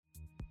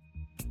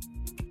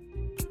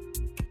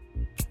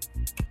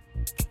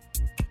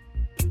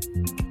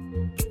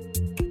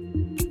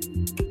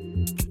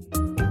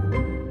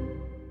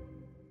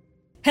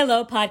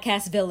Hello,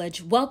 Podcast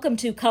Village. Welcome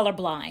to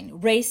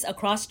Colorblind, Race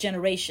Across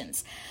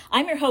Generations.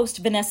 I'm your host,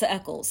 Vanessa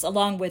Eccles,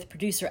 along with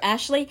producer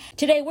Ashley.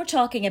 Today, we're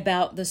talking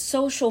about the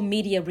social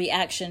media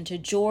reaction to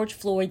George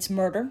Floyd's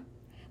murder,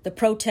 the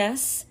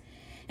protests,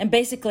 and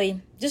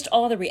basically just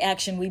all the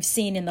reaction we've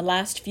seen in the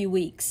last few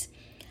weeks.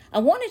 I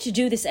wanted to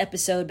do this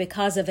episode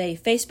because of a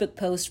Facebook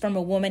post from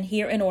a woman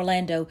here in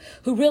Orlando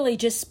who really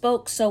just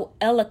spoke so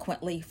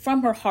eloquently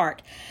from her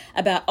heart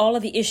about all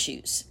of the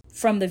issues,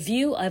 from the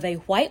view of a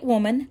white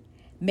woman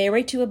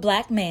married to a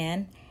black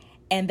man,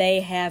 and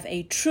they have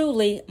a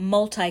truly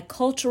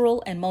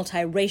multicultural and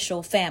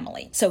multiracial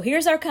family. So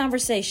here's our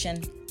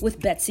conversation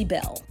with Betsy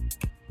Bell.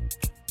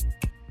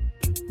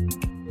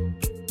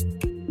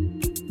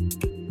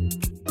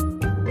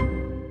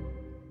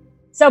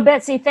 So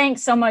Betsy,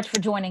 thanks so much for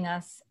joining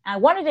us. I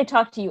wanted to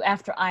talk to you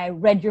after I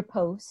read your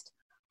post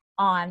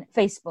on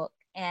Facebook.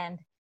 And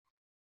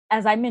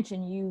as I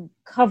mentioned, you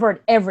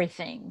covered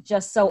everything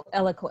just so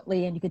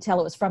eloquently, and you could tell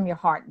it was from your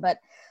heart. But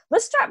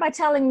let's start by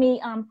telling me,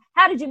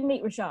 how did you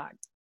meet Rashad?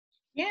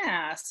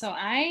 Yeah, so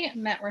I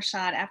met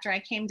Rashad after I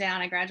came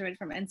down. I graduated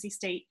from NC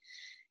State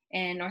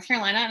in North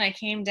Carolina, and I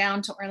came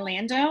down to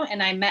Orlando,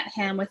 and I met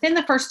him within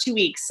the first 2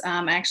 weeks.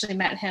 I actually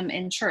met him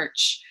in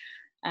church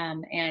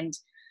and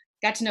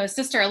got to know his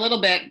sister a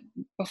little bit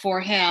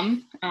before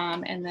him,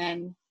 and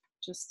then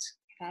just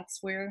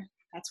that's where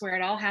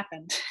it all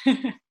happened.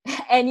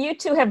 And you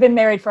two have been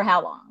married for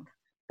how long?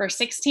 For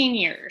 16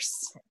 years.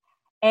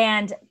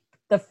 And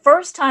the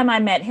first time I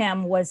met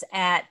him was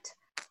at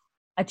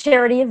a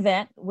charity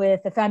event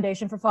with the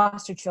Foundation for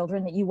Foster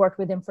Children that you worked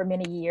with him for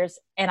many years.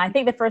 And I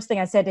think the first thing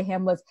I said to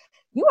him was,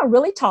 you are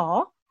really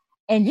tall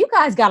and you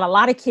guys got a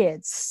lot of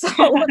kids. So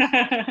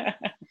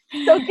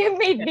give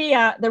me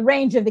the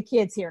range of the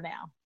kids here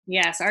now.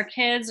 Yes, our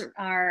kids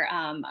are,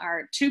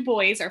 our two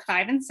boys are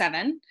 5 and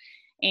 7.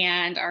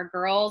 And our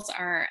girls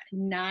are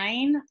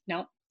 10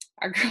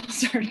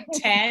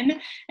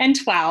 and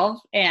 12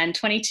 and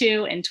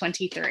 22 and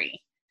 23.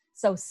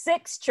 So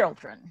 6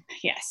 children.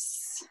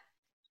 Yes.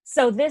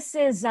 So this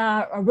is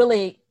a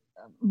really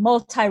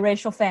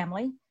multiracial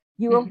family.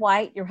 You are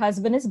white, your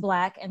husband is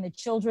black, and the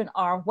children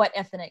are what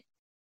ethnic?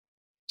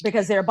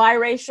 Because they're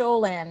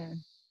biracial and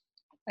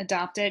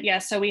adopted. Yeah.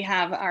 So we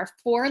have our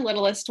 4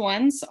 littlest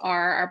ones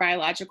are our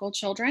biological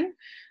children.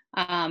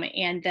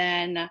 And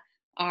then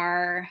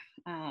our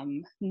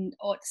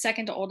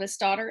second oldest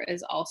daughter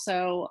is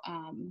also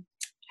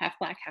half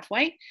black, half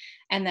white.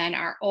 And then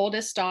our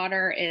oldest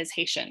daughter is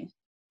Haitian.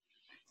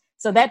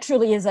 So that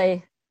truly is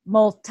a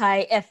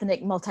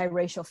multi-ethnic,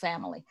 multiracial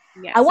family.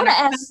 Yes. I want to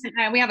ask.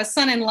 We have a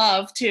son in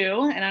love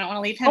too, and I don't want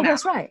to leave him out. Oh,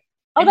 that's right.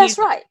 Oh, that's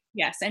right.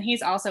 Yes, and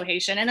he's also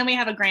Haitian. And then we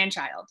have a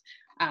grandchild.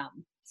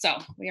 So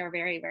we are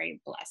very,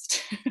 very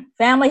blessed.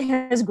 Family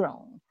has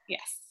grown.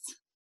 Yes.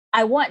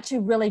 I want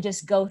to really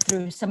just go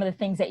through some of the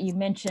things that you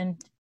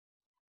mentioned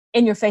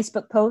in your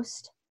Facebook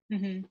post.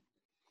 Mm-hmm.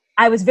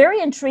 I was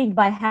very intrigued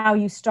by how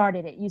you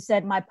started it. You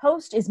said, my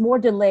post is more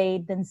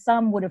delayed than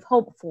some would have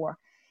hoped for,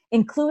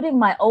 including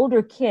my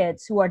older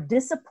kids who are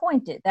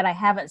disappointed that I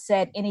haven't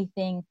said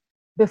anything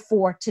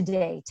before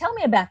today. Tell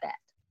me about that.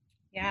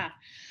 Yeah.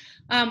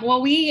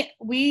 Well,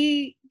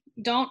 we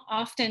don't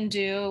often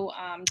do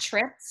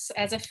trips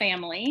as a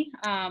family,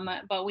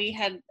 but we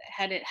had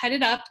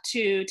headed up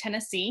to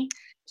Tennessee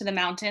to the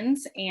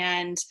mountains,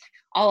 and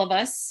all of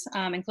us,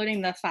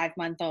 including the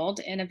 5-month-old,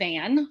 in a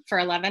van for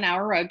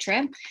 11-hour road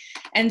trip.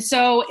 And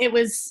so it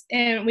was,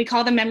 and we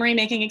call them memory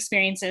making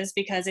experiences,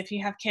 because if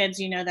you have kids,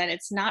 you know that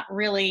it's not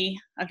really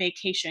a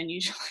vacation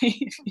usually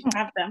if you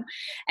have them.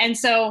 And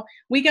so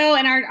we go,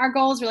 and our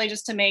goal is really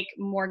just to make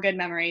more good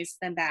memories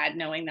than bad,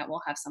 knowing that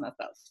we'll have some of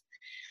both.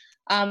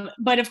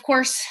 But of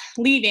course,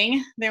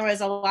 leaving, there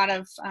was a lot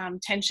of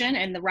tension,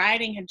 and the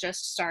rioting had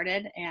just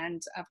started.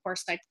 And of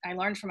course, I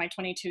learned from my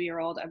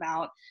 22-year-old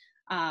about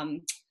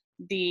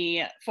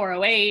the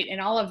 408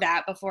 and all of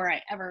that before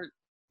I ever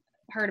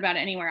heard about it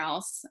anywhere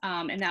else.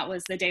 And that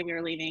was the day we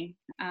were leaving,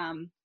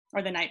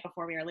 or the night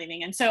before we were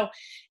leaving. And so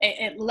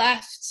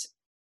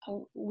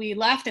we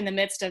left in the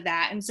midst of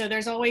that. And so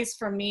there's always,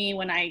 for me,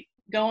 when I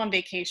go on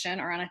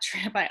vacation or on a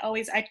trip,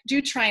 I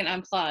do try and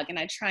unplug, and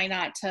I try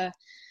not to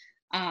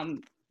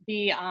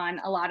be on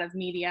a lot of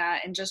media,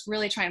 and just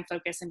really try and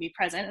focus and be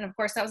present. And of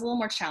course, that was a little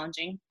more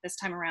challenging this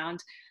time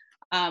around.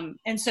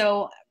 And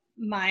so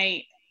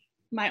my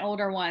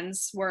older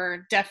ones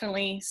were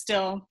definitely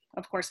still,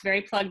 of course, very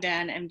plugged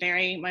in and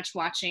very much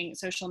watching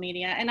social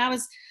media. And I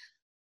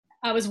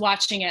was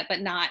watching it,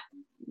 but not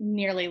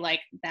nearly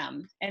like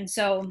them. And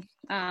so,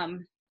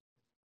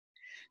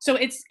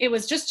 it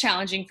was just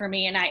challenging for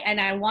me. And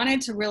I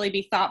wanted to really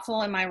be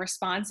thoughtful in my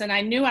response. And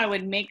I knew I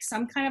would make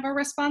some kind of a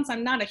response.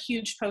 I'm not a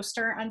huge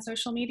poster on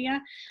social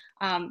media,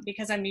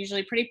 because I'm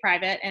usually pretty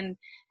private, and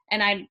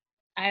I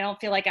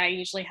don't feel like I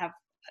usually have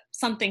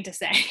something to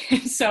say.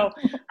 So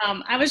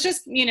I was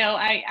just,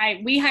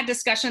 we had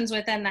discussions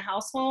within the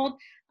household,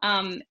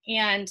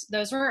 and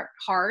those were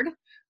hard.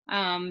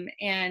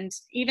 And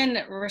even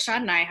Rashad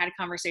and I had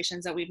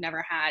conversations that we've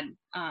never had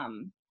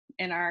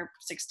in our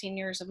 16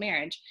 years of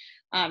marriage.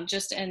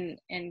 just in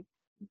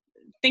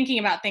thinking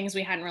about things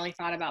we hadn't really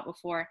thought about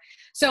before.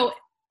 So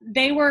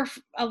they were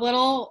a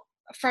little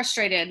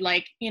frustrated,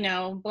 like,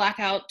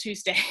 Blackout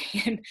Tuesday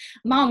and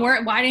Mom,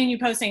 why didn't you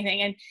post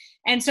anything?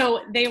 And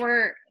so they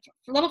were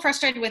a little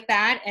frustrated with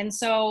that. And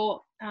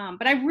so,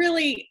 but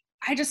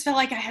I just felt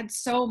like I had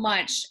so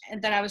much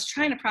that I was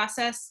trying to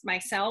process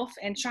myself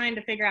and trying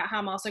to figure out how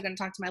I'm also going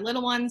to talk to my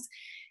little ones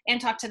and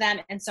talk to them.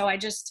 And so I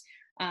just,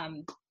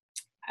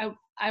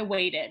 I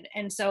waited.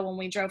 And so when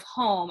we drove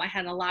home, I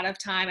had a lot of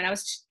time, and I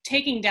was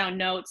taking down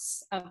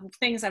notes of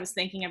things I was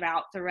thinking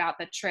about throughout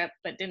the trip,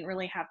 but didn't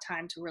really have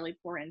time to really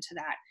pour into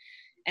that.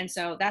 And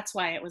so that's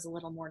why it was a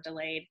little more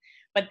delayed.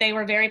 But they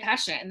were very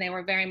passionate, and they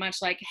were very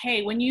much like,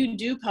 hey, when you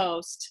do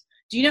post,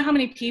 do you know how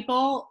many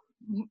people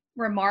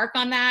remark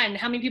on that, and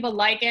how many people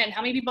like it, and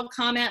how many people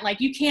comment? Like,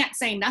 you can't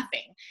say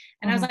nothing.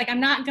 And I was like, I'm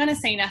not going to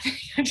say nothing.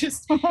 I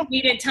just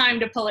needed time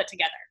to pull it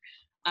together.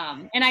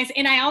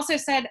 And I also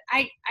said,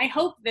 I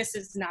hope this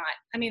is not,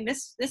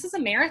 this is a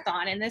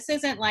marathon, and this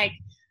isn't like,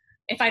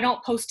 if I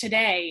don't post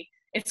today,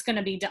 it's going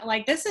to be done.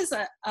 Like, this is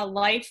a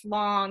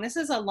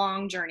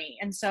long journey.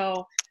 And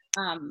so,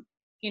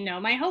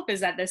 my hope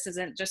is that this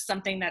isn't just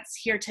something that's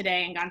here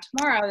today and gone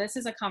tomorrow. This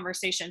is a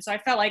conversation. So I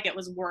felt like it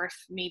was worth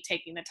me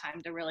taking the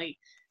time to really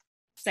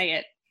say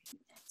it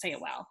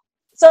well.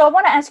 So I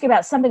want to ask you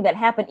about something that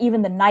happened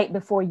even the night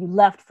before you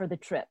left for the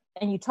trip.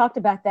 And you talked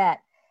about that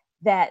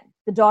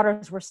the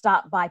daughters were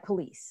stopped by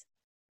police.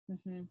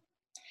 Mm-hmm.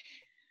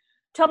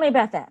 Tell me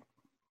about that.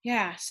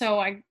 Yeah.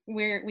 So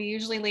we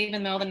usually leave in the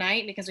middle of the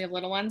night because we have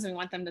little ones and we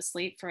want them to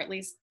sleep for at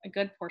least a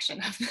good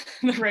portion of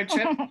the road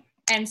trip.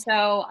 And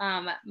so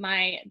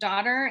my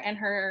daughter and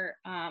her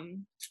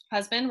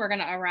husband were going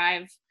to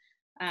arrive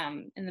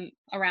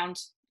around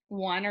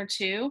 1 or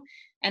 2,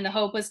 and the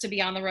hope was to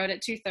be on the road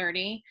at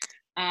 2:30.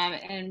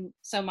 And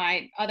so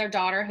my other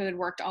daughter, who had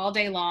worked all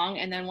day long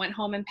and then went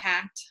home and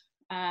packed,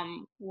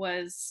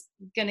 was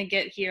going to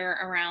get here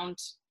around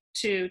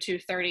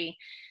 2:30,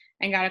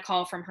 and got a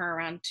call from her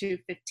around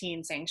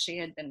 2:15 saying she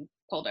had been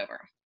pulled over.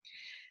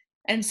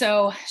 And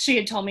so she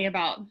had told me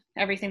about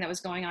everything that was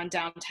going on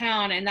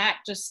downtown, and that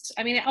just,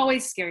 it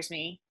always scares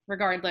me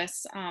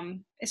regardless.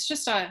 It's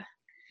just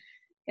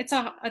it's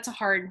a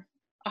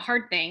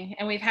hard thing.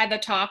 And we've had the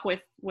talk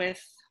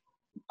with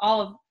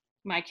all of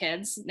my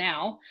kids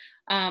now,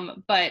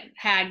 but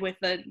had with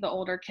the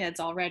older kids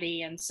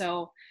already. And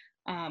so,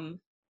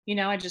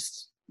 I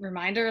just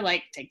remind her,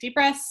 like, take deep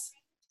breaths,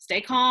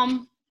 stay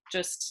calm,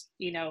 just,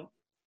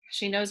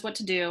 she knows what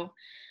to do.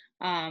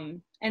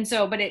 And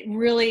so, but it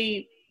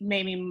really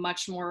made me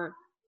much more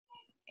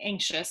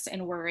anxious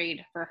and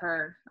worried for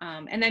her.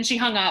 And then she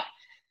hung up.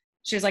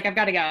 She was like, I've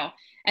got to go.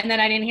 And then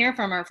I didn't hear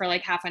from her for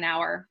like half an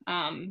hour.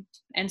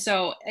 And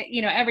so,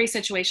 every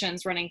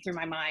situation's running through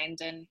my mind.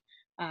 And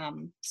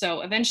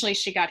so eventually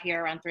she got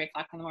here around 3:00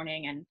 in the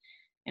morning,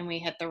 and we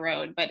hit the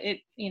road. But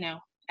it,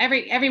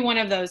 every one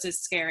of those is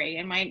scary.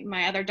 And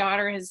my other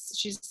daughter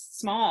she's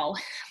small,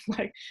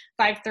 like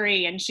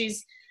 5'3", and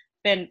she's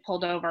been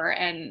pulled over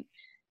and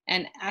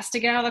asked to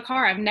get out of the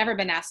car. I've never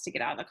been asked to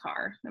get out of the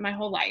car in my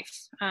whole life.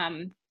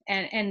 And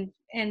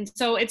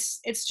so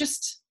it's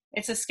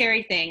a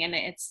scary thing, and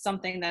it's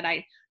something that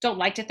I don't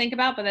like to think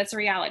about, but that's a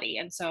reality.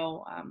 And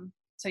so,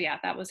 yeah,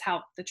 that was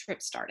how the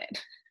trip started.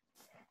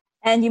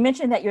 And you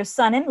mentioned that your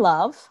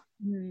son-in-law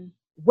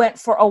went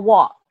for a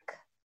walk,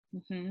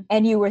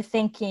 and you were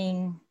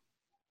thinking,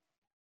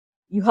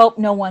 you hope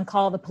no one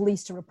called the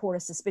police to report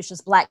a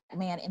suspicious Black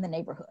man in the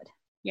neighborhood.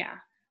 Yeah.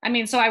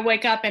 So I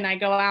wake up and I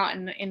go out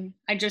and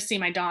I just see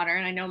my daughter,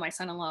 and I know my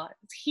son-in-law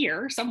is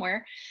here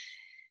somewhere.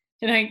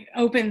 And I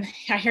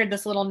heard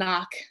this little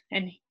knock,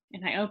 and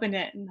I opened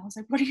it, and I was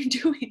like, what are you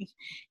doing?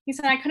 He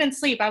said, I couldn't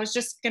sleep. I was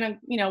just going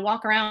to,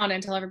 walk around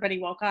until everybody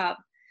woke up.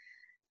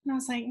 And I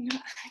was like, no,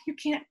 you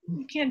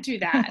can't do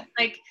that.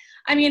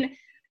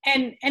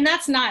 And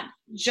that's not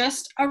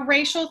just a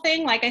racial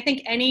thing. Like, I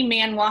think any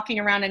man walking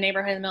around a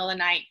neighborhood in the middle of the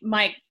night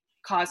might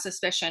cause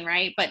suspicion,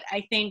 right? But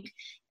I think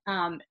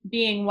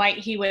being white,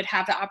 he would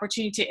have the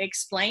opportunity to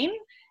explain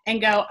and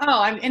go,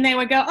 and they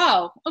would go,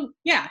 oh,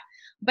 yeah.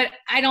 But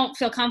I don't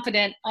feel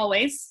confident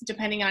always,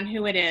 depending on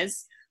who it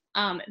is,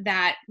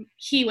 that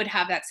he would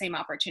have that same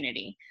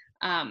opportunity.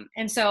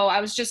 And so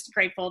I was just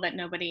grateful that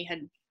nobody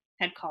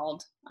had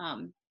called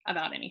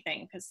about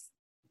anything, because,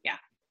 yeah.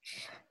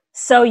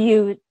 So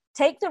you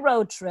take the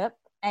road trip,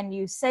 and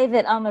you say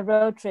that on the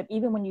road trip,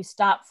 even when you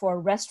stop for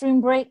a restroom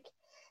break,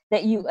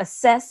 that you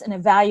assess and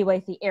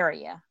evaluate the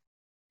area.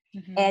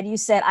 Mm-hmm. And you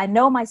said, I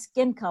know my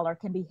skin color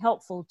can be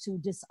helpful to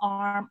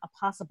disarm a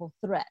possible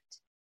threat.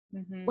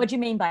 Mm-hmm. What do you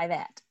mean by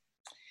that?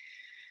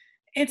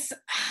 It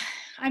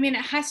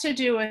has to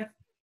do with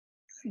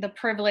the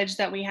privilege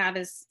that we have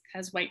as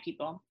white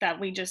people, that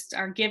we just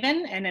are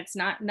given, and it's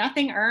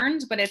nothing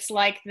earned, but it's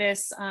like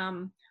this,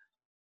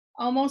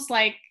 almost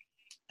like,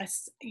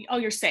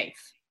 you're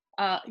safe.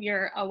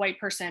 You're a white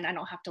person. I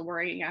don't have to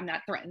worry. I'm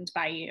not threatened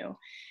by you.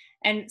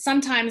 And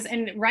sometimes,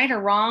 and right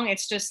or wrong,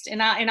 it's just,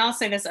 and I'll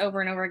say this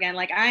over and over again,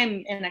 like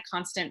I'm in a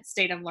constant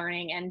state of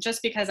learning. And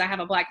just because I have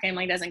a Black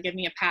family doesn't give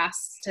me a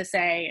pass to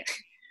say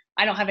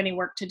I don't have any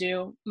work to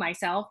do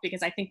myself,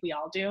 because I think we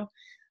all do.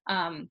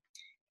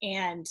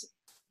 And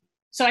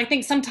so I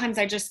think sometimes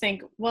I just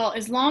think, well,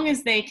 as long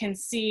as they can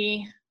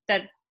see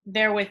that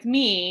they're with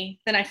me,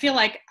 then I feel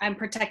like I'm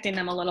protecting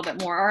them a little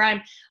bit more, or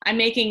I'm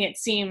making it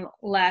seem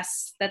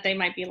less, that they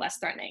might be less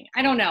threatening.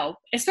 I don't know,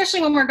 especially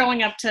when we're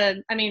going up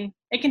to, I mean,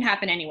 it can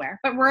happen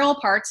anywhere, but rural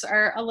parts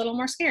are a little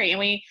more scary, and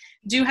we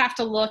do have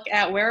to look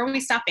at where are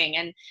we stopping,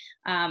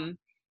 and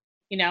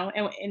you know,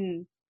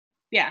 and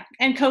yeah,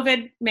 and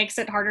COVID makes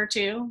it harder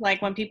too.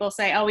 Like when people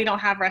say, "Oh, we don't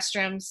have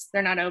restrooms;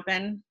 they're not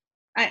open,"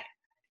 I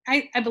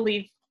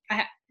believe,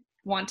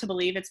 want to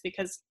believe it's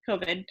because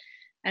COVID,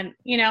 and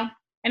you know.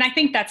 And I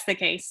think that's the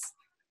case.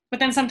 But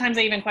then sometimes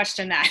I even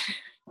question that.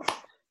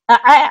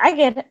 I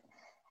get it.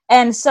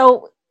 And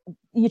so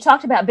you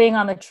talked about being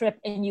on the trip,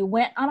 and you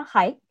went on a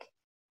hike,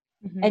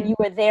 and you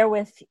were there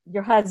with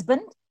your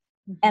husband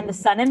and the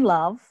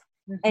son-in-law,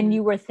 and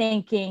you were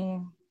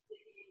thinking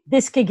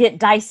this could get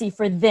dicey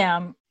for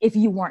them if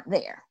you weren't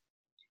there.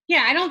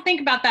 Yeah, I don't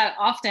think about that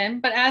often.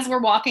 But as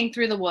we're walking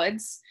through the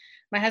woods,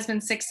 my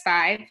husband's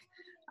 6'5",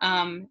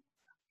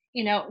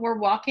 you know, we're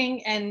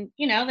walking, and,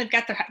 you know, they've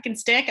got their hiking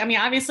stick. I mean,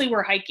 obviously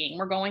we're hiking,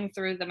 we're going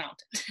through the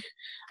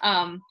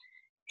mountain.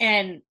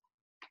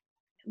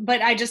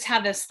 But I just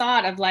have this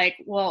thought of like,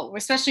 well,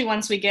 especially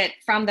once we get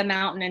from the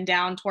mountain and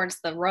down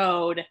towards the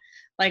road,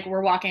 like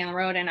we're walking on the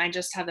road, and I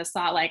just have this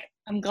thought, like,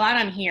 I'm glad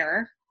I'm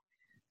here,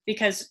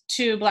 because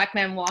two Black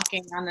men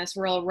walking on this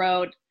rural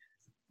road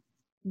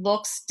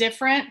looks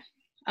different.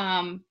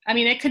 I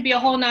mean, it could be a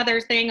whole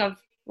nother thing of,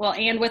 well,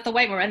 and with the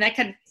white woman, that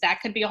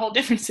could be a whole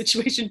different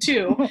situation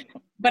too.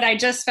 But I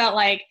just felt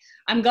like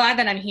I'm glad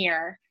that I'm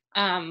here.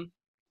 And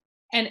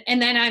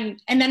then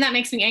that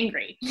makes me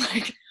angry.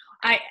 Like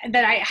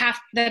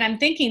that I'm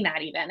thinking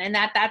that even, and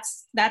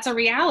that's a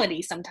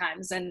reality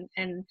sometimes.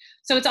 And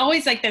so it's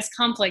always like this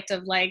conflict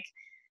of like,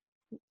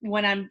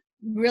 when I'm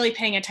really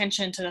paying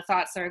attention to the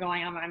thoughts that are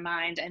going on in my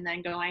mind, and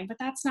then going, but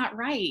that's not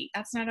right.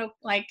 That's not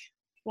like,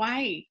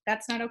 why?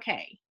 That's not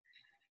okay.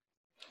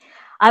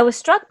 I was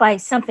struck by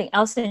something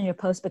else in your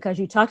post, because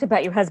you talked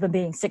about your husband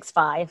being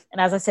 6'5".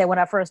 And as I said, when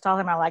I first saw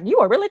him, I'm like, you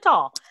are really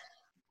tall.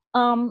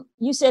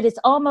 You said it's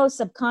almost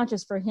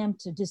subconscious for him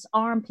to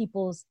disarm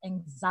people's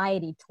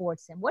anxiety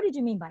towards him. What did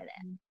you mean by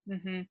that?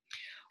 Mm-hmm.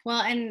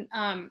 Well,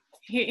 and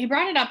he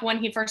brought it up when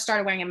he first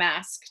started wearing a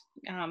mask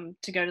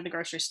to go to the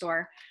grocery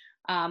store.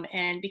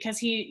 And because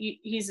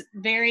he's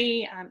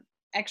very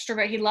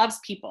extrovert, he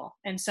loves people.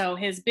 And so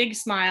his big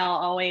smile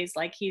always,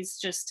 like, he's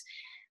just,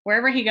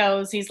 wherever he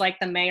goes, he's like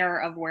the mayor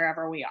of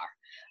wherever we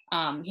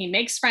are. He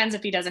makes friends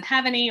if he doesn't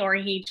have any, or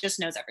he just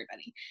knows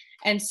everybody.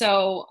 And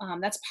so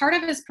that's part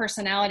of his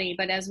personality.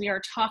 But as we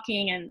are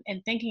talking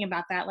and thinking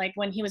about that, like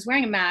when he was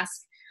wearing a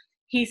mask,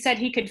 he said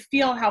he could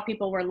feel how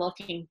people were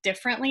looking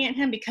differently at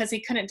him, because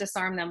he couldn't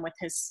disarm them with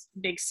his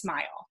big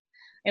smile.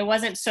 It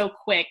wasn't so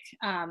quick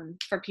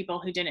for people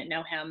who didn't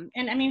know him.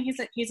 And I mean,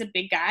 he's a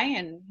big guy,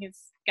 and he's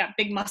got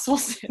big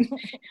muscles.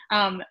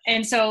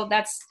 And so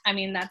that's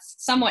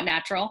somewhat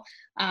natural.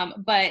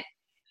 But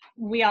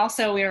we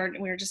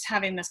were just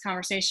having this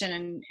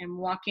conversation and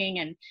walking,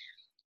 and,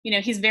 you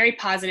know, he's very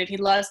positive. He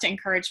loves to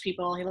encourage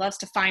people. He loves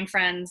to find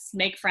friends,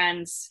 make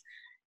friends.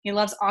 He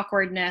loves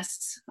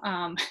awkwardness.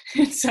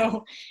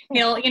 So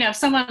he'll, you know, if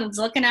someone's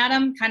looking at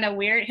him kind of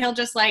weird, he'll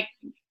just like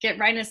get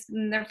right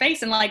in their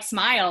face and like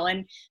smile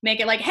and make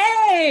it like,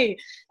 hey.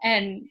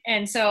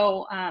 And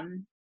so,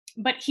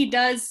 but he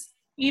does,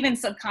 even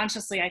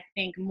subconsciously, I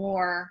think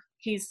more,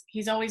 he's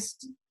always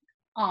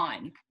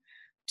on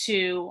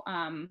to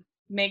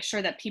make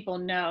sure that people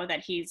know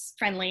that he's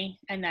friendly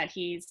and that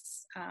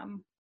he's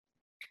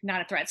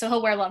not a threat. So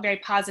he'll wear a lot of very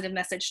positive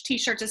message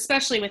t-shirts,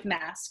 especially with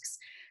masks,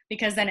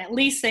 because then at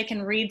least they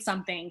can read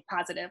something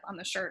positive on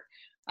the shirt.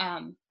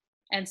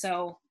 And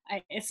so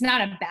it's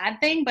not a bad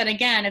thing, but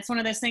again, it's one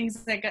of those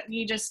things that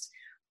you just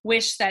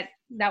wish that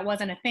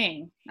wasn't a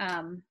thing.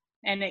 And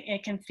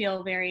it can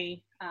feel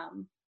very,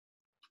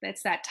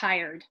 it's that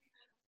tired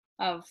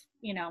of,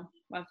 you know,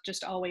 of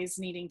just always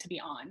needing to be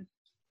on.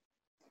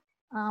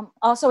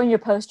 Also in your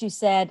post, you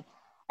said,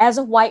 as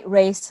a white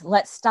race,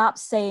 let's stop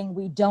saying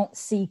we don't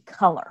see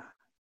color.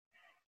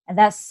 And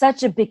that's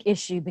such a big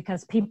issue,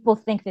 because people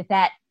think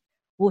that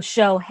will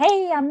show,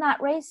 hey, I'm not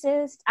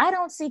racist, I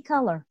don't see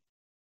color.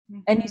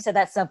 Mm-hmm. And you said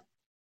that's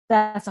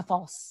a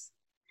false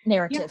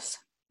narrative. Yes.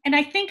 And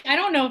I think, I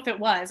don't know if it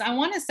was, I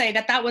want to say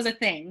that was a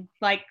thing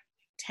like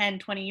 10,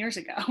 20 years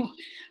ago.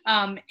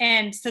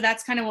 And so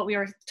that's kind of what we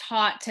were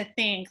taught to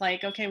think,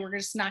 like, okay, we're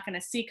just not going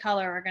to see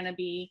color. We're going to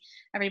be,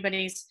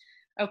 everybody's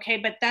okay.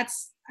 But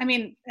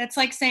it's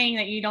like saying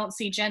that you don't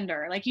see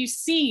gender. Like, you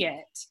see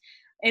it.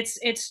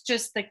 It's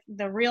just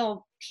the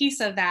real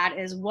piece of that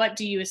is, what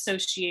do you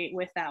associate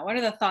with that? What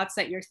are the thoughts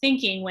that you're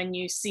thinking when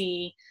you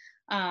see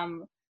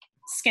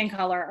skin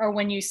color, or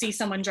when you see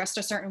someone dressed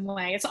a certain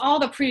way? It's all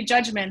the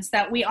prejudgments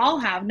that we all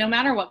have, no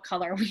matter what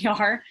color we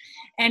are.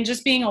 and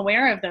just being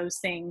aware of those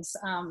things,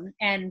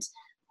 and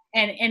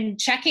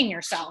checking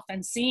yourself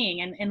and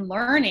seeing and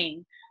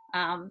learning.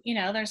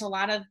 There's a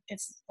lot of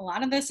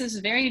this is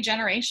very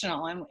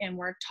generational, and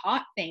we're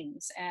taught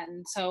things,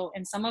 and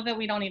some of it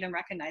we don't even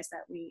recognize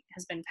that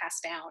has been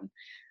passed down.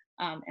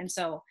 And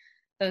so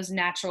those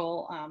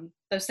natural,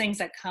 those things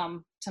that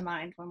come to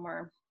mind when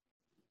we're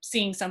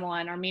seeing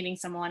someone or meeting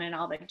someone, and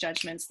all the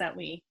judgments that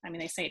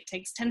they say it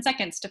takes 10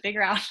 seconds to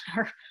figure out,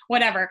 or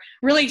whatever,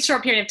 really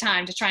short period of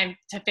time to try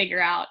to figure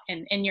out,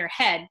 and in your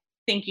head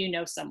think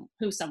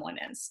who someone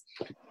is.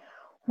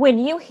 When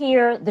you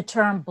hear the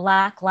term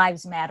Black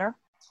Lives Matter,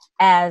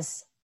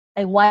 as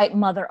a white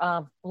mother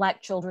of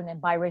Black children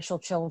and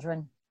biracial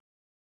children,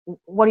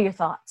 what are your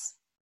thoughts?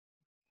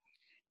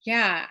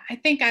 Yeah, I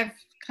think I've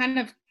kind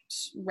of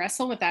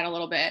wrestled with that a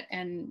little bit,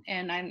 and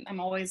I'm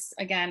always,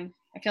 again,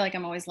 I feel like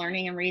I'm always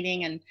learning and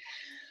reading, and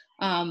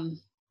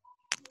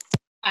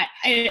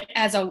I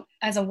as a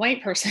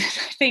white person,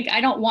 I think I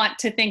don't want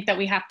to think that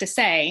we have to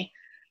say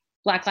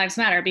Black Lives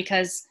Matter,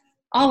 because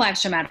all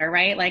lives should matter,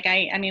 right? Like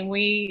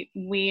we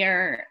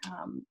are,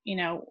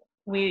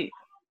 we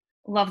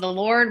love the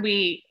Lord.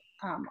 We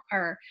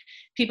are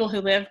people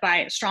who live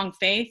by strong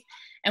faith,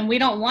 and we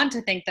don't want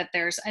to think that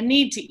there's a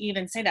need to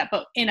even say that.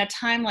 But in a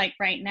time like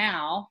right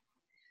now,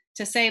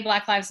 to say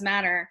Black Lives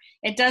Matter,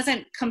 it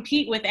doesn't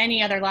compete with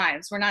any other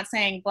lives. We're not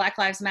saying Black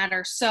Lives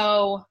Matter,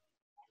 so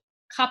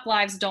Cop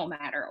lives don't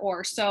matter,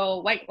 or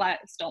so white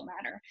lives don't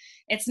matter.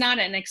 It's not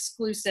an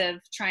exclusive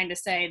trying to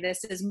say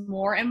this is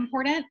more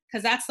important,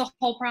 because that's the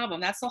whole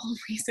problem. That's the whole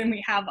reason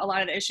we have a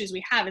lot of the issues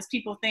we have, is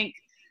people think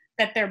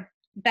that they're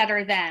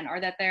better than, or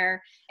that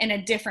they're in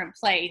a different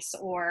place,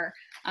 or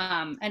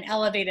an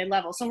elevated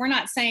level. So we're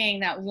not saying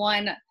that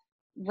one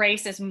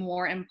race is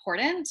more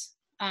important,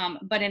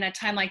 but in a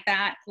time like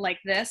that, like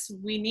this,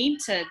 we need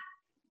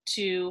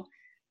to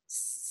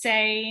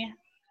say,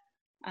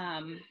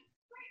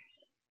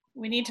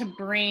 we need to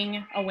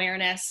bring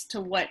awareness to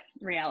what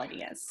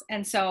reality is.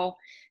 And so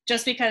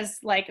just because,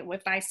 like,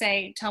 if I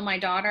say, tell my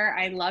daughter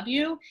I love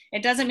you,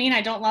 it doesn't mean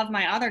I don't love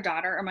my other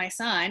daughter or my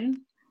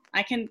son.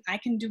 I can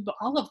do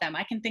all of them.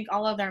 I can think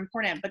all of them are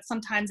important, but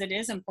sometimes it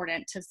is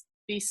important to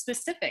be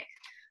specific.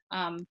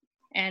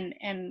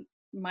 And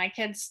my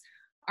kids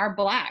are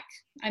Black.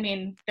 I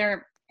mean,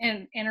 they're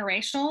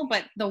interracial,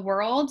 but the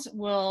world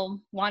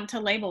will want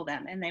to label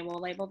them, and they will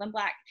label them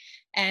Black,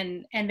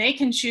 and they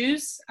can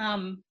choose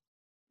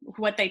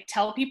what they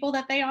tell people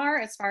that they are,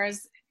 as far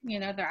as,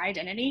 their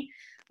identity.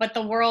 But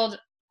the world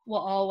will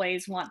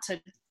always want to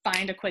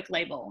find a quick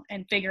label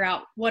and figure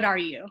out, what are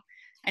you?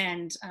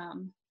 And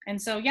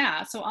so,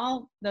 yeah, so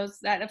all those,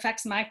 that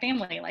affects my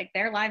family, like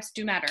their lives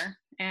do matter,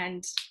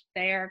 and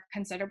they are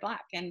considered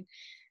Black. And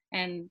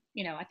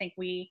I think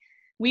we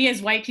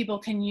as white people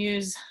can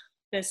use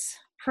this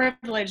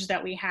privilege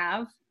that we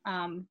have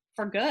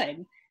for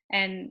good.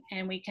 And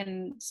we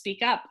can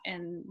speak up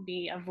and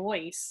be a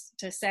voice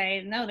to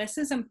say, no, this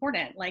is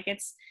important. Like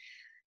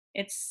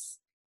it's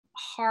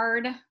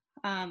hard.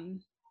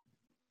 I've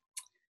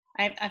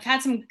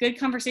had some good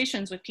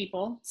conversations with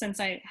people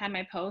since I had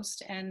my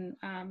post, and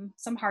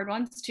some hard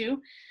ones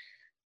too,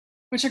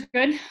 which are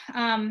good.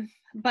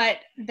 But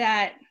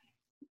that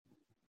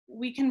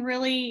we can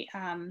really,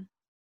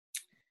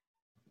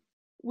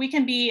 we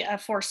can be a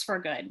force for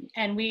good,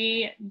 and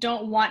we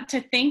don't want to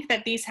think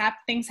that these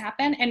things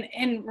happen.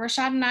 And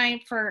Rashad and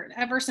I,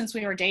 ever since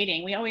we were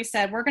dating, we always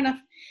said,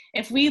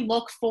 if we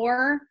look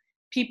for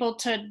people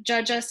to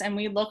judge us and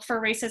we look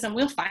for racism,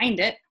 we'll find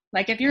it.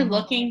 Like if you're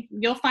looking,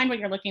 you'll find what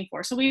you're looking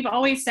for. So we've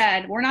always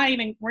said, we're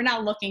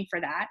not looking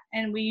for that.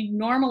 And we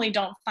normally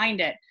don't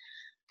find it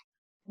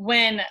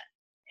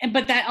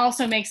but that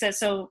also makes it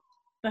so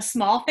the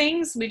small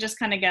things, we just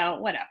kind of go,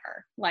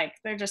 whatever, like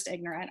they're just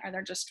ignorant, or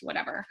they're just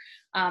whatever.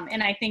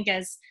 And I think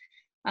as,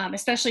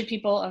 especially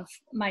people of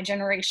my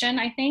generation,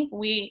 I think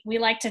we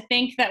like to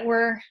think that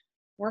we're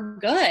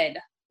good.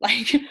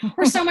 Like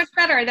we're so much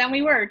better than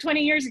we were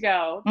 20 years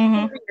ago,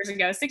 40 years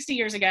ago, 60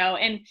 years ago.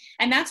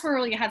 And that's where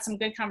really had some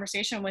good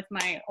conversation with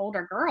my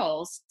older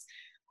girls,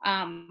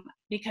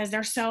 because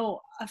they're so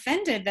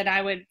offended that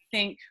I would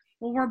think,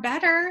 well, we're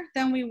better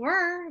than we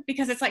were,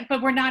 because it's like,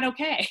 but we're not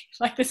okay.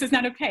 Like, this is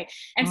not okay.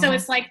 And so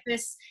it's like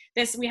this,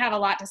 we have a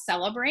lot to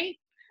celebrate.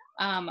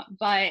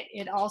 But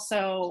it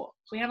also,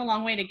 we have a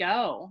long way to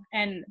go.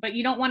 But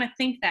you don't want to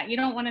think that. You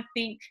don't want to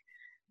think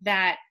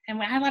that. And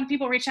when I had a lot of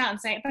people reach out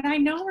and say, but I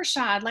know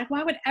Rashad, like,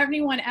 why would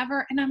anyone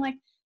ever? And I'm like,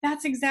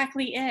 that's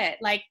exactly it.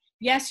 Like,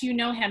 yes, you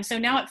know him. So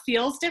now it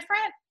feels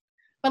different,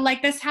 but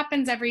like this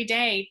happens every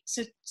day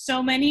to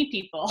so many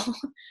people.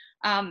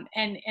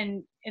 And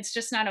it's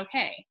just not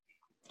okay.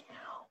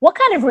 What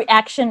kind of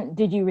reaction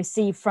did you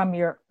receive from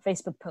your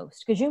Facebook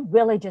post? Because you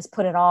really just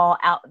put it all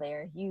out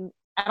there.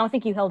 I don't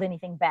think you held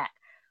anything back.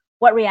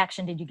 What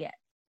reaction did you get?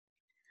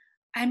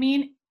 I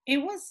mean,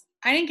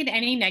 I didn't get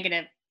any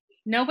negative.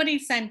 Nobody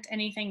sent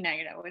anything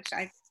negative, which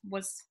I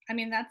I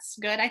mean, that's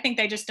good. I think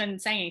they just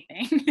didn't say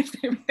anything if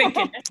they were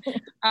thinking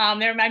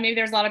it. Maybe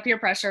there's a lot of peer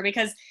pressure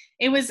because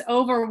it was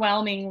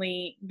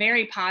overwhelmingly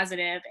very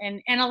positive,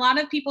 and a lot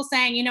of people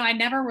saying, you know, I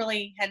never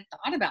really had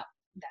thought about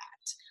that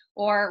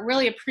or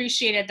really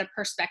appreciated the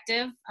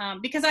perspective,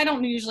 because I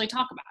don't usually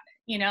talk about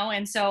it, you know,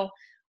 and so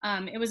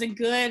it was a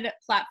good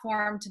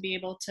platform to be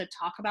able to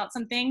talk about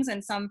some things,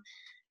 and some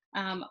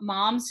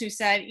moms who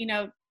said, you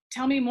know,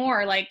 tell me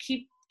more, like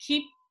keep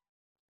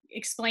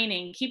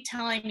explaining, keep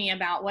telling me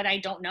about what I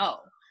don't know.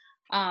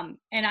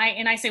 And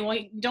I say, well,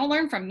 don't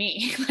learn from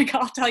me. Like,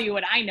 I'll tell you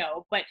what I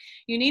know, but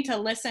you need to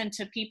listen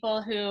to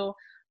people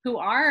who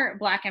are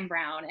Black and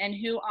brown, and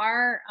who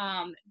are,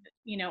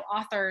 you know,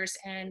 authors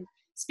and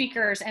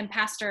speakers and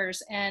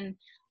pastors. And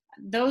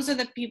those are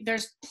the people,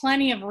 there's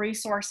plenty of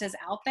resources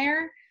out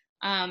there.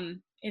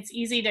 It's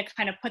easy to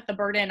kind of put the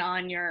burden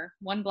on your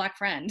one Black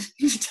friend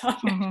to tell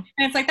you. And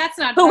it's like, that's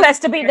not who has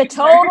to be the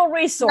total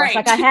resource. Right.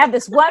 Like, I have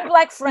this one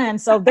Black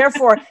friend, so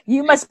therefore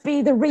you must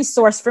be the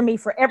resource for me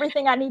for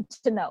everything I need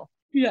to know.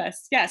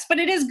 Yes. But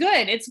it is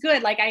good. It's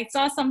good. Like, I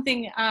saw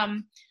something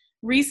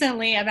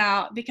recently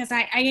about, because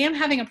I am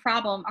having a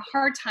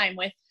hard time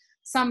with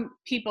some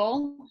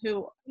people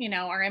who, you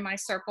know, are in my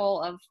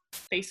circle of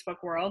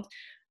Facebook world,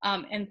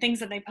 and things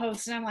that they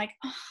post. And I'm like,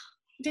 oh,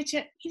 you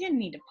didn't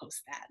need to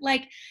post that.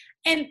 Like,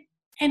 and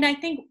I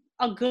think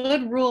a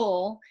good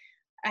rule,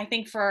 I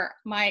think, for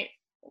my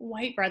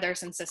white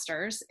brothers and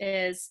sisters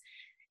is,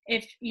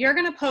 if you're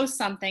going to post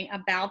something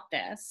about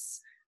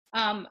this,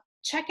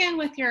 check in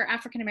with your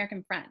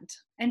African-American friend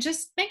and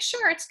just make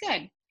sure it's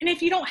good. And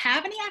if you don't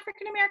have any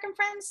African-American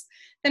friends,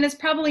 then it's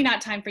probably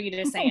not time for you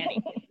to say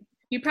anything.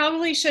 You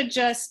probably should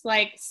just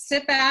like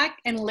sit back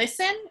and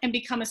listen and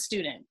become a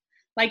student.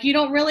 Like, you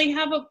don't really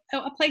have a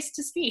place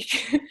to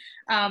speak.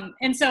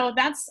 And so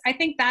I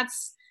think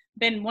that's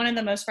been one of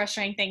the most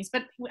frustrating things.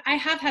 But I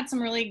have had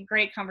some really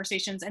great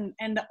conversations, and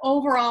the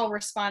overall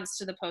response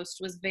to the post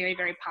was very,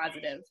 very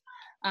positive.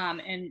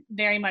 And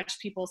very much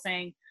people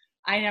saying,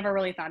 I never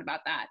really thought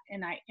about that.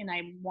 And I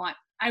want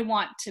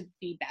to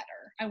be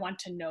better. I want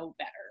to know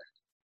better.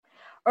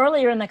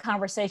 Earlier in the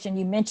conversation,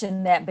 you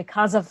mentioned that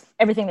because of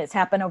everything that's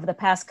happened over the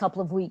past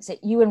couple of weeks,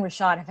 that you and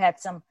Rashad have had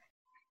some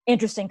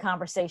interesting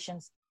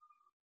conversations.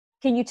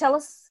 Can you tell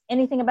us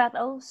anything about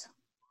those?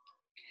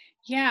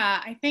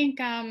 Yeah, I think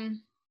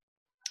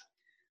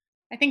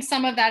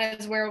some of that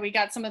is where we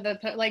got some of the,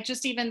 like,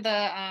 just even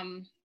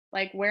the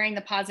like wearing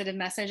the positive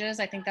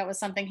messages. I think that was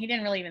something he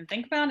didn't really even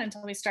think about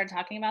until we started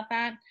talking about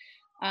that.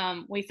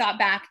 I thought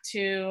back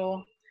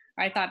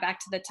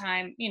to the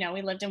time, you know,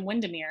 we lived in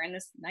Windermere in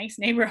this nice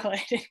neighborhood,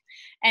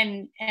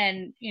 and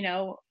you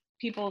know,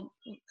 people,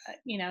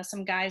 you know,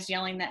 some guys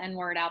yelling the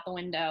N-word out the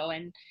window,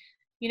 and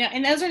you know,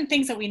 and those are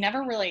things that we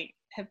never really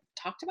have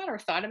talked about or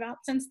thought about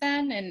since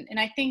then. And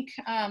I think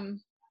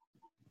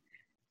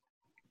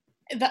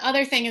the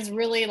other thing is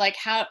really like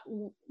how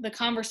the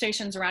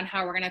conversations around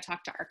how we're going to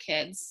talk to our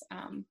kids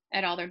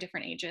at all their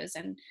different ages,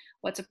 and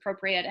what's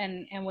appropriate,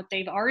 and what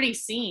they've already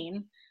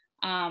seen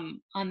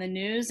on the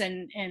news,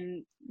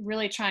 and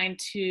really trying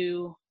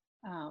to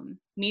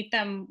meet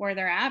them where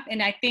they're at.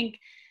 And I think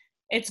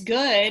it's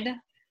good.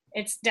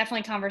 It's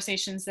definitely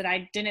conversations that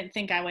I didn't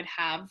think I would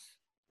have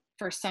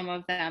for some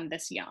of them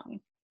this young.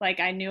 Like,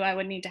 I knew I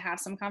would need to have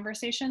some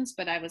conversations,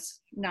 but I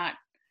was not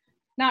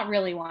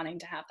really wanting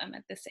to have them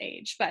at this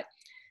age. But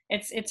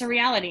it's a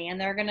reality, and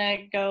they're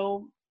gonna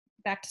go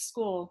back to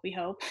school, we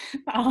hope,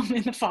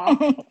 in the fall.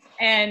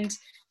 And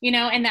you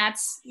know, and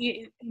that's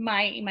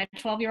my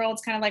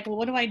 12-year-old's kind of like, well,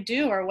 what do I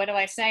do, or what do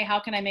I say? How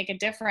can I make a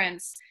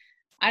difference?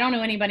 I don't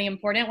know anybody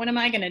important. What am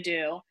I gonna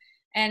do?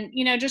 And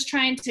you know, just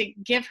trying to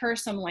give her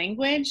some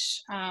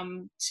language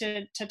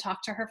to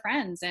talk to her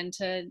friends, and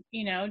to,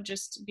 you know,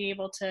 just be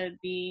able to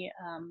be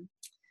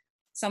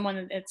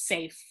someone that's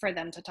safe for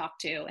them to talk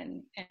to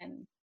and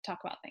talk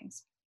about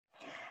things.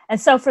 And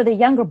so for the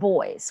younger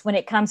boys, when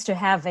it comes to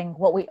having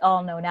what we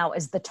all know now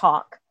as the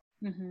talk,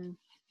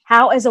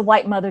 how, as a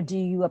white mother, do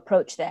you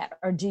approach that?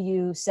 Or do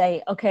you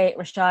say, okay,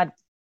 Rashad,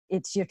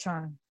 it's your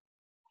turn?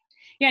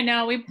 Yeah,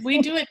 no,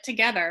 we do it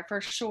together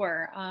for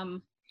sure.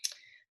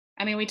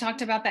 I mean, we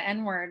talked about the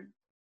N-word,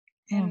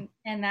 and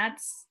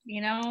that's,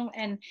 you know,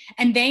 and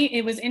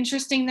it was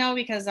interesting though,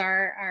 because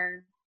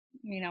our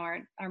you know,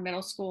 our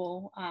middle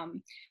school,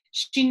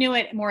 she knew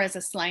it more as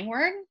a slang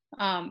word.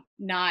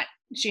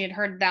 She had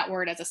heard that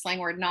word as a slang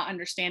word, not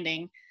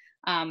understanding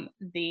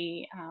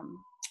the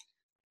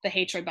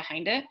hatred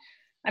behind it.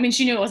 I mean,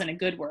 she knew it wasn't a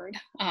good word,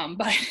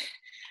 but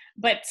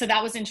so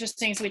that was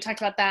interesting. So we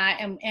talked about that,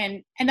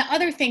 and the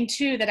other thing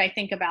too that I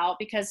think about,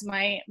 because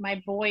my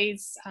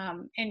boys,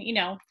 and you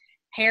know,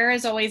 hair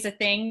is always a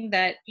thing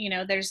that, you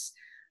know, there's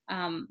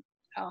a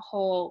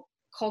whole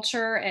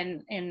culture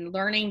and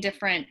learning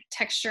different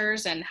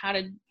textures and how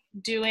to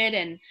do it,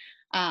 and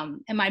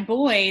my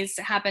boys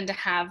happen to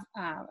have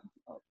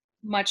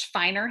much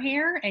finer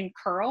hair and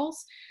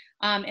curls,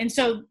 and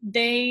so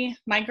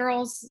my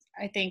girls,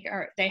 I think,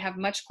 they have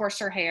much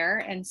coarser hair,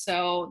 and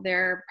so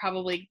they're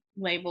probably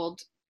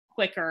labeled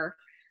quicker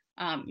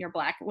you're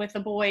Black. With the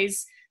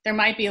boys, there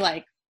might be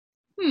like,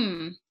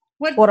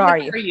 what are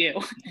you?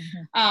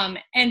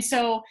 And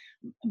so,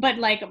 but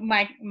like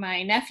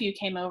my nephew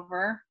came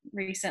over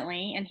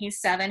recently, and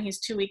he's 7. He's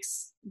 2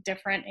 weeks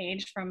different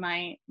age from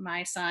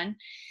my son,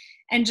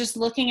 and just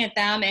looking at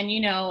them, and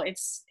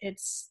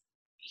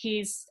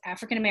he's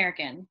African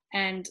American,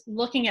 and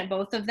looking at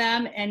both of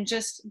them, and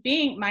just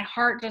my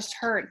heart just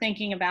hurt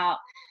thinking about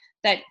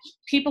that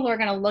people are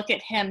going to look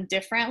at him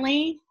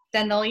differently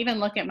than they'll even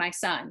look at my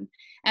son,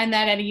 and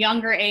that at a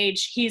younger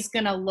age he's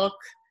going to look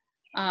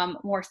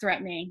more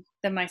threatening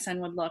than my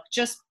son would look,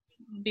 just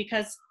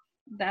because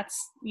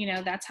that's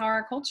how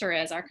our culture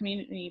is, our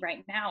community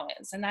right now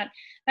is. And that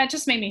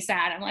just made me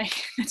sad. I'm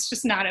like,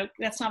 that's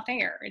not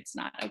fair. It's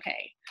not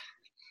okay.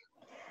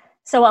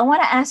 So I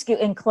want to ask you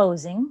in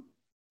closing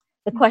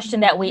the question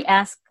that we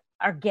ask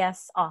our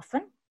guests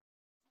often,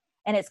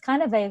 and it's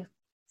kind of it's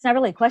not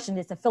really a question,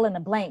 it's a fill in the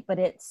blank, but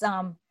it's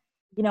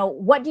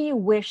what do you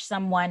wish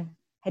someone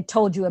had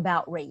told you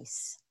about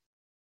race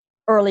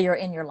earlier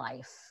in your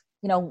life?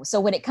 So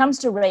when it comes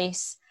to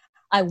race,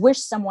 I wish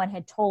someone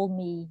had told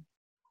me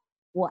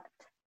what?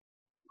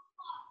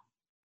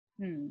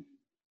 It's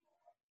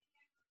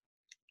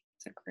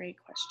a great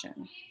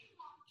question.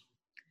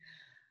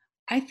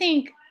 I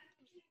think,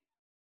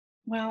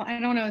 well, I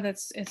don't know,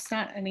 it's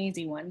not an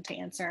easy one to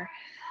answer.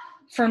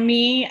 For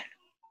me,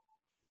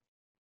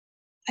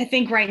 I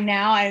think right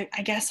now, I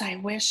guess I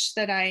wish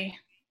that I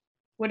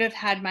would have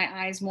had my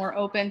eyes more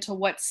open to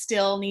what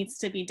still needs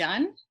to be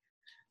done,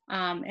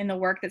 and the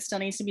work that still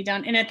needs to be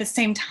done. And at the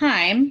same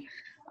time,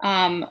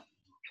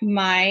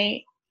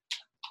 my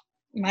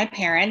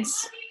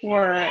parents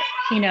were,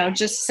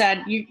 just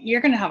said,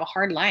 you're going to have a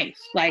hard life.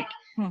 Like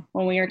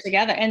when we were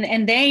together,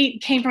 and they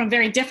came from a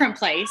very different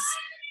place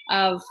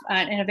of,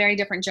 in a very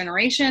different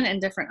generation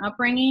and different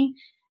upbringing.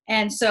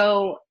 And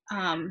so,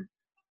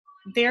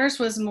 theirs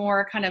was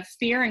more kind of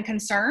fear and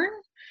concern.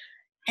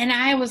 And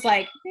I was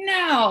like,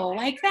 no,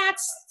 like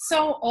that's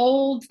so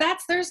old.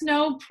 There's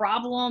no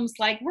problems.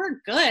 Like we're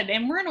good.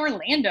 And we're in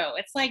Orlando.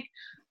 It's like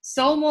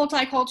so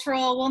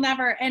multicultural. We'll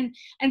never. And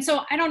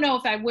so I don't know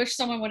if I wish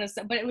someone would have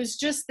said, but it was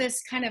just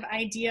this kind of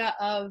idea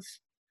of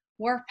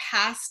we're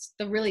past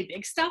the really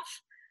big stuff.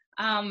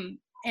 And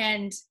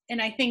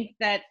I think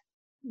that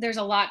there's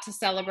a lot to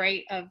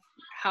celebrate of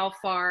how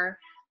far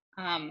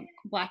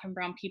Black and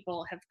brown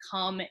people have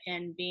come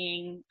in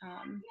being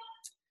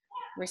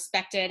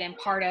respected and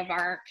part of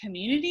our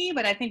community.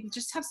 But I think we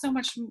just have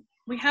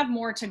we have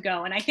more to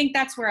go. And I think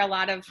that's where a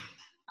lot of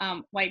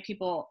white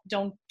people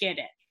don't get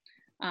it,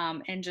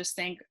 and just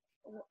think,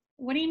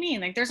 what do you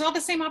mean? Like, there's all the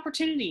same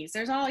opportunities.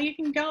 There's all, you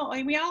can go,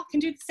 like, we all can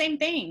do the same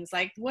things.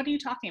 Like, what are you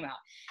talking about?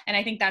 And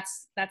I think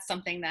that's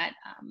something that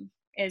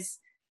is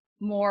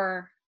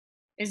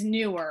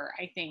newer,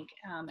 I think,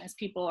 as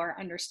people are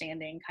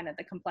understanding kind of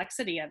the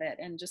complexity of it,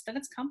 and just that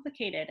it's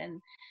complicated, and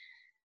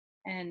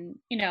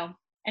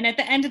and at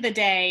the end of the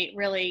day,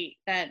 really,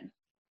 that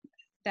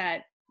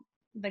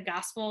the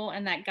gospel,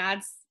 and that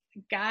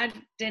God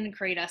didn't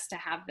create us to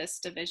have this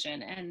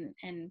division,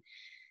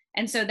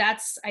 and so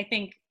that's, I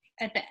think,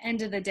 at the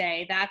end of the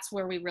day, that's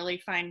where we really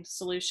find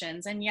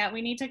solutions. And yet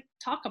we need to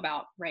talk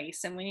about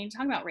race, and we need to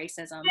talk about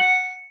racism,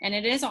 and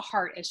it is a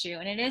heart issue,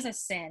 and it is a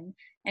sin,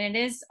 and it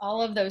is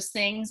all of those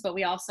things. But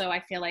we also,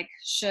 I feel like,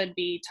 should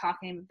be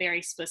talking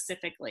very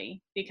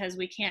specifically, because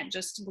we can't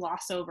just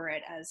gloss over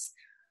it as,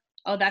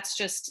 oh, that's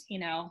just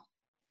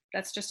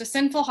a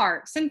sinful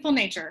heart, sinful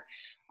nature,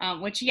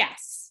 which,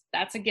 yes,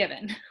 that's a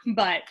given.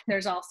 But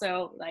there's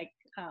also like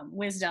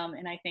wisdom,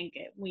 and I think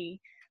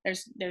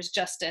there's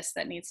justice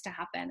that needs to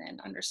happen, and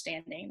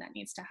understanding that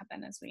needs to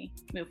happen as we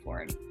move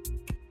forward.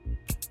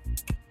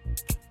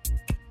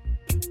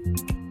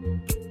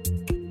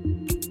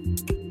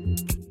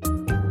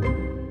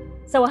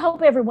 So I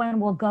hope everyone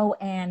will go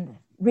and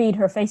read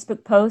her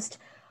Facebook post.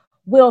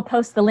 We'll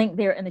post the link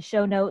there in the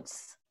show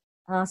notes.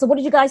 So what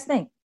did you guys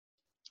think?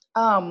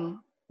 Well,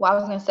 I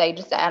was going to say,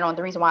 just to add on,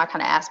 the reason why I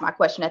kind of asked my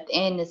question at the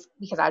end is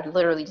because I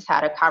literally just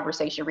had a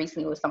conversation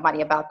recently with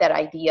somebody about that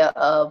idea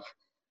of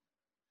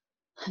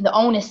the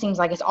onus seems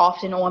like it's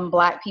often on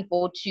Black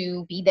people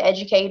to be the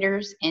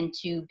educators and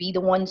to be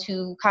the ones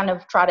who kind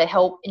of try to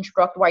help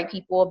instruct white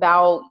people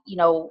about,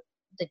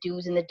 the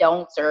do's and the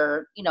don'ts,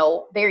 or,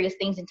 various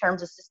things in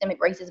terms of systemic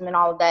racism and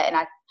all of that. And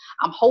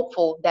I'm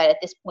hopeful that at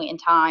this point in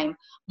time,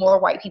 more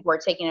white people are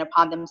taking it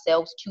upon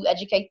themselves to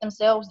educate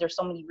themselves. There's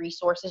so many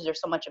resources,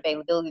 there's so much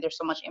availability, there's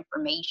so much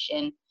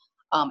information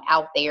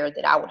out there,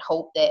 that I would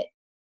hope that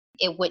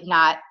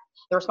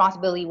the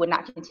responsibility would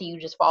not continue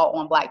to just fall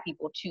on Black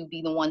people to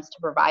be the ones to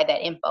provide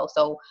that info.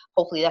 So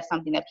hopefully that's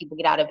something that people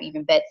get out of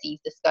even Betsy's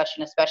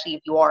discussion, especially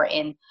if you are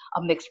in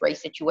a mixed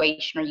race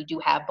situation, or you do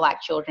have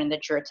Black children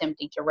that you're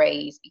attempting to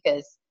raise,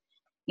 because,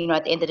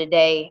 at the end of the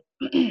day,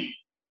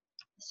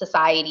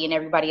 society and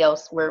everybody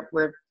else,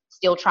 we're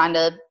still trying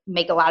to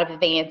make a lot of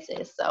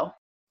advances. So,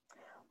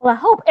 well, I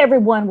hope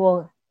everyone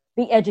will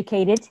be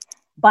educated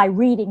by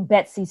reading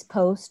Betsy's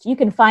post. You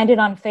can find it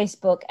on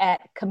Facebook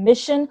at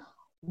Commission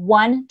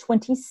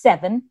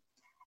 127,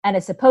 And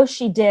it's a post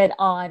she did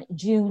on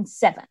June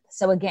 7th.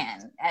 So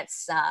again,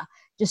 that's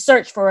just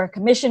search for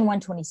Commission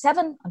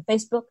 127 on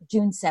Facebook,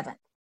 June 7th.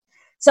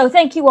 So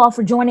thank you all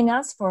for joining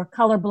us for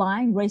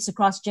Colorblind, Race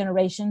Across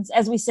Generations.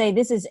 As we say,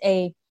 this is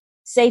a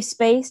safe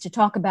space to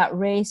talk about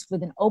race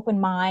with an open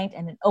mind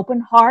and an open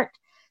heart.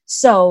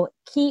 So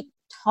keep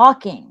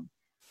talking.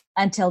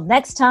 Until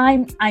next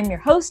time, I'm your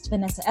host,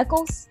 Vanessa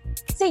Eccles.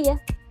 See ya.